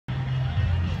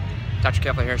Dr.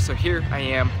 Kepler here. So here I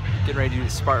am getting ready to do the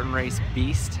Spartan race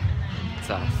Beast. It's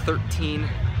 13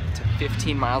 to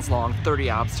 15 miles long, 30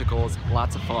 obstacles,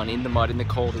 lots of fun in the mud, in the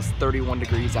cold. It's 31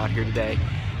 degrees out here today.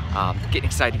 Getting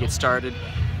excited to get started.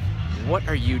 What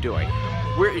are you doing?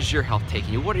 Where is your health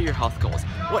taking you? What are your health goals?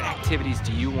 What activities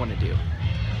do you want to do?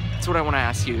 That's what I want to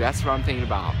ask you. That's what I'm thinking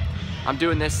about. I'm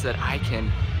doing this so that I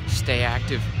can stay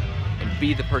active and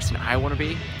be the person I want to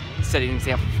be, setting an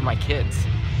example for my kids.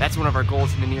 That's one of our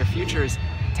goals in the near future, is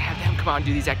to have them come out and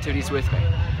do these activities with me.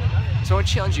 So I want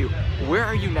to challenge you, where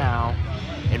are you now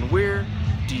and where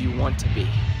do you want to be?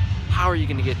 How are you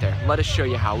going to get there? Let us show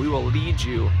you how. We will lead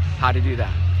you how to do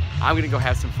that. I'm going to go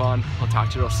have some fun. I'll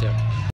talk to you real soon.